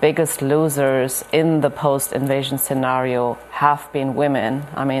 really the biggest losers in the post-invasion scenario have been women.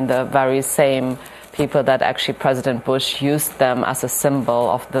 I mean, the very same people that actually President Bush used them as a symbol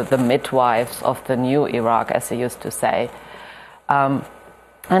of the midwives of the new Iraq, as he used to say. And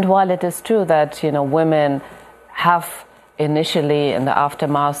while it is true that, women have initially, in the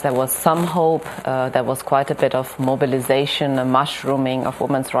aftermath, there was some hope. There was quite a bit of mobilization, a mushrooming of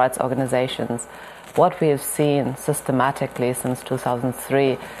women's rights organizations. What we have seen systematically since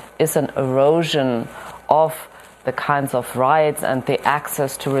 2003 is an erosion of the kinds of rights and the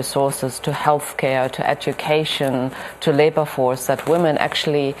access to resources, to healthcare, to education, to labor force that women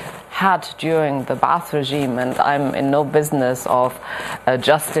actually had during the Ba'ath regime. And I'm in no business of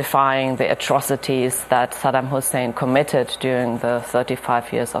justifying the atrocities that Saddam Hussein committed during the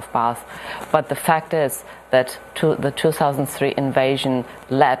 35 years of Ba'ath. But the fact is that the 2003 invasion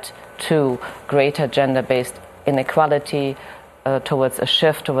led to greater gender-based inequality, towards a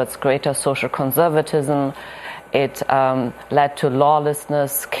shift towards greater social conservatism. It led to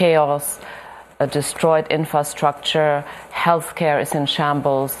lawlessness, chaos, a destroyed infrastructure, healthcare is in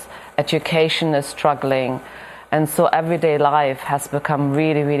shambles, education is struggling. And so everyday life has become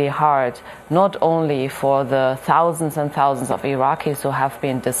really, really hard, not only for the thousands and thousands of Iraqis who have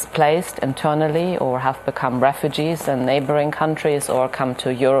been displaced internally or have become refugees in neighboring countries or come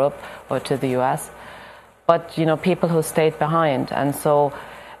to Europe or to the US, but, people who stayed behind. And so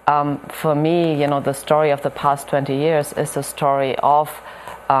for me, the story of the past 20 years is a story of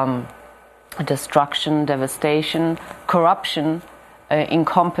destruction, devastation, corruption,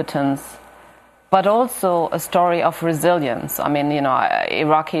 incompetence, but also a story of resilience. I mean,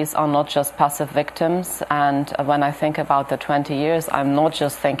 Iraqis are not just passive victims. And when I think about the 20 years, I'm not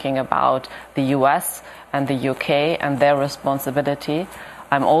just thinking about the US and the UK and their responsibility.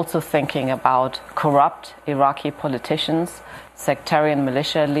 I'm also thinking about corrupt Iraqi politicians, sectarian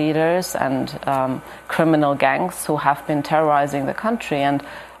militia leaders, and criminal gangs who have been terrorizing the country. And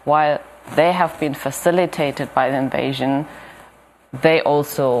while they have been facilitated by the invasion, they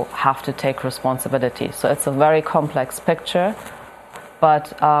also have to take responsibility. So it's a very complex picture.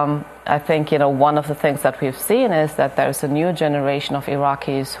 But I think, one of the things that we've seen is that there's a new generation of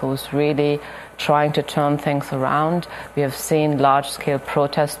Iraqis who's really trying to turn things around. We have seen large-scale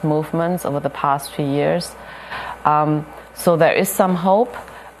protest movements over the past few years. So there is some hope,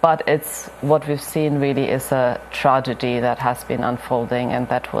 but what we've seen really is a tragedy that has been unfolding, and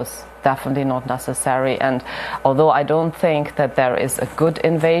that was definitely not necessary. And although I don't think that there is a good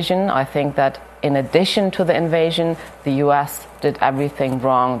invasion, I think that in addition to the invasion, the US did everything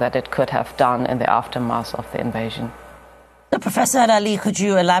wrong that it could have done in the aftermath of the invasion. So, Professor Alali, could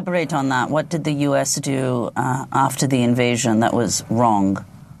you elaborate on that? What did the US do after the invasion that was wrong?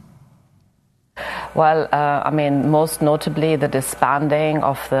 Well, most notably the disbanding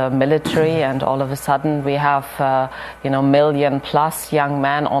of the military, and all of a sudden we have, million-plus young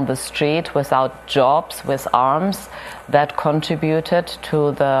men on the street without jobs, with arms, that contributed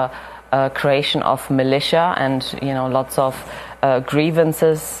to the creation of militia and, lots of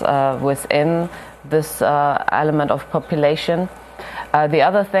grievances within this element of population. The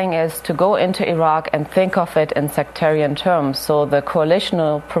other thing is to go into Iraq and think of it in sectarian terms. So the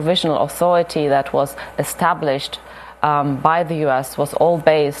coalitional provisional authority that was established by the U.S. was all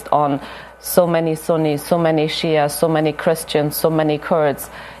based on so many Sunnis, so many Shias, so many Christians, so many Kurds,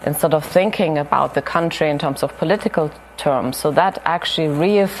 instead of thinking about the country in terms of political terms. So that actually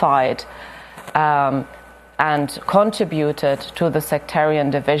reified and contributed to the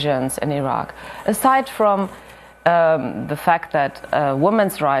sectarian divisions in Iraq. Aside from the fact that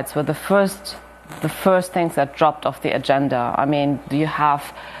women's rights were the first things that dropped off the agenda. I mean, you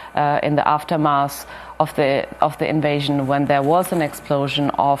have in the aftermath of the invasion, when there was an explosion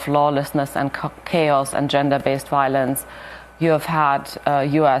of lawlessness and chaos and gender-based violence, you have had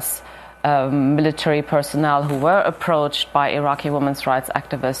U.S. military personnel who were approached by Iraqi women's rights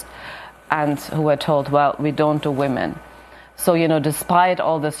activists and who were told, well, we don't do women. So, despite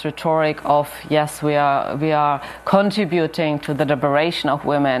all this rhetoric of, yes, we are contributing to the liberation of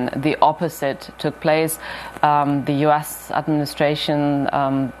women, the opposite took place. The U.S. administration,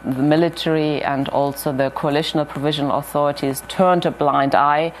 the military, and also the coalitional provisional authorities turned a blind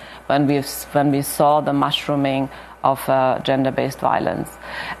eye when we saw the mushrooming of gender-based violence.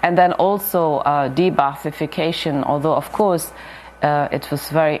 And then also de-Baathification, although, of course, it was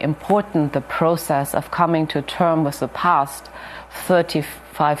very important, the process of coming to terms with the past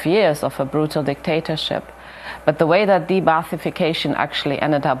 35 years of a brutal dictatorship. But the way that de-Baathification actually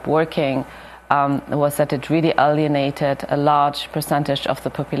ended up working was that it really alienated a large percentage of the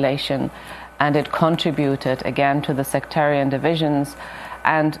population, and it contributed again to the sectarian divisions.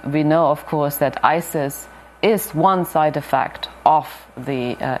 And we know, of course, that ISIS is one side effect of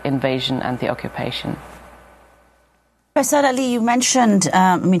the invasion and the occupation. Professor Ali, you mentioned,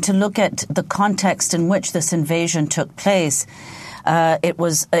 to look at the context in which this invasion took place,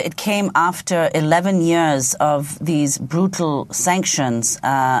 it came after 11 years of these brutal sanctions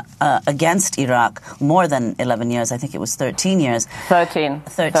against Iraq. More than 11 years, I think it was 13 years. 13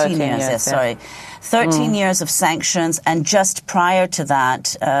 years, yes, sorry. 13 years of sanctions, and just prior to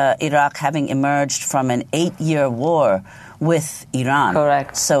that, Iraq having emerged from an 8-year war with Iran.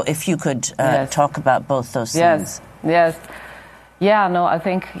 Correct. So if you could talk about both those things. Yes. Yeah, no, I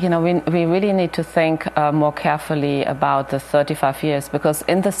think, we really need to think more carefully about the 35 years, because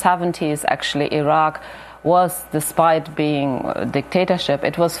in the 70s, actually, Iraq was, despite being a dictatorship,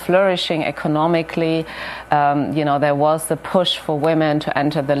 it was flourishing economically. There was the push for women to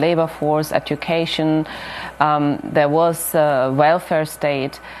enter the labor force, education. There was a welfare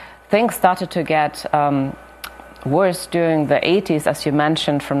state. Things started to get worse during the 80s, as you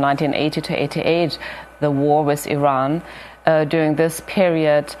mentioned, from 1980 to 88, the war with Iran. During this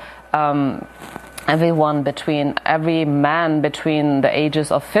period, every man between the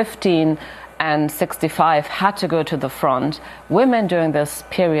ages of 15 and 65 had to go to the front. Women during this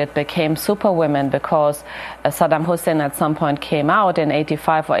period became superwomen because Saddam Hussein at some point came out in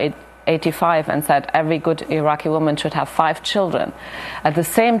 85 and said every good Iraqi woman should have 5 children. At the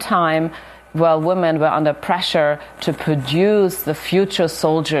same time, women were under pressure to produce the future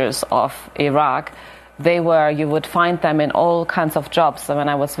soldiers of Iraq. You would find them in all kinds of jobs. So when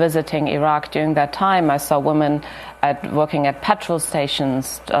I was visiting Iraq during that time, I saw women working at petrol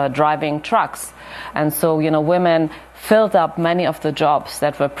stations, driving trucks. And so, women filled up many of the jobs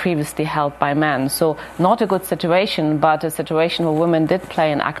that were previously held by men. So not a good situation, but a situation where women did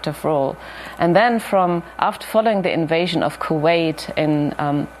play an active role. And then following the invasion of Kuwait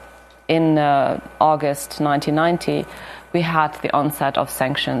in August 1990, we had the onset of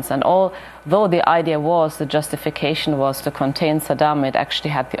sanctions. And although the justification was to contain Saddam, it actually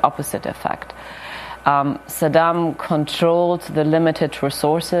had the opposite effect. Saddam controlled the limited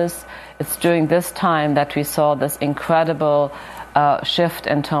resources. It's during this time that we saw this incredible shift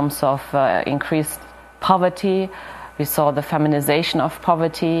in terms of increased poverty. We saw the feminization of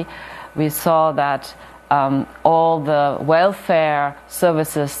poverty. We saw that all the welfare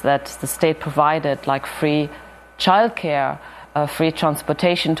services that the state provided, like free childcare, free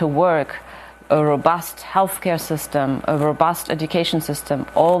transportation to work, a robust healthcare system, a robust education system,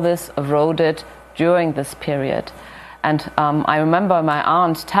 all this eroded during this period. And I remember my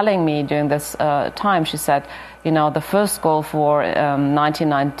aunt telling me during this time, she said, the first Gulf War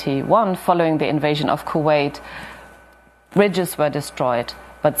 1991, following the invasion of Kuwait, bridges were destroyed,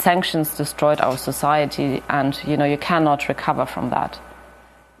 but sanctions destroyed our society, and you cannot recover from that.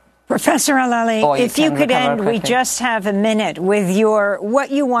 Professor Alali, if you could end, we just have a minute, with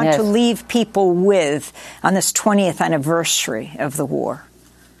what you want to leave people with on this 20th anniversary of the war.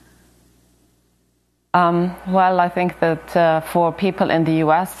 Well, I think that for people in the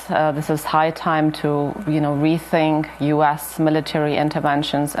U.S., this is high time to, rethink U.S. military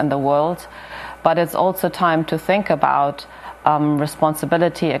interventions in the world. But it's also time to think about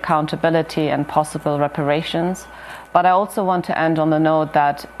responsibility, accountability, and possible reparations. But I also want to end on the note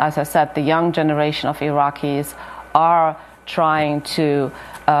that, as I said, the young generation of Iraqis are trying to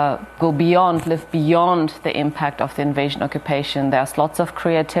live beyond the impact of the invasion occupation. There's lots of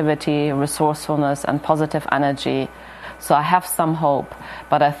creativity, resourcefulness, and positive energy. So I have some hope.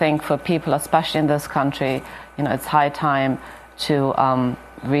 But I think for people, especially in this country, it's high time to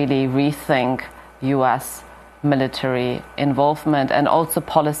really rethink U.S. military involvement and also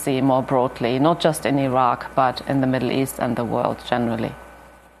policy more broadly, not just in Iraq, but in the Middle East and the world generally.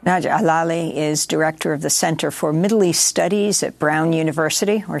 Nadia Alali is director of the Center for Middle East Studies at Brown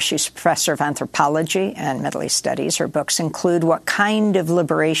University, where she's professor of anthropology and Middle East studies. Her books include What Kind of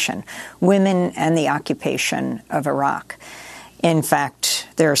Liberation? Women and the Occupation of Iraq. In fact,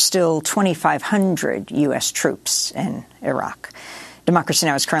 there are still 2,500 U.S. troops in Iraq. Democracy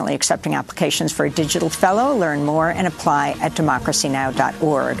Now! Is currently accepting applications for a digital fellow. Learn more and apply at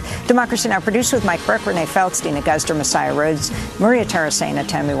democracynow.org. Democracy Now! Produced with Mike Burke, Renee Feltz, Dina Guzder, Messiah Rhodes, Maria Tarasena,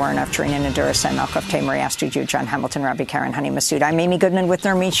 Tammy Warnoff, Tarina Nadura, Sam Malkoff, Maria Astuju, John Hamilton, Robbie Karen, Honey Massoud. I'm Amy Goodman with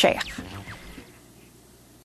Nurmi Sheikh.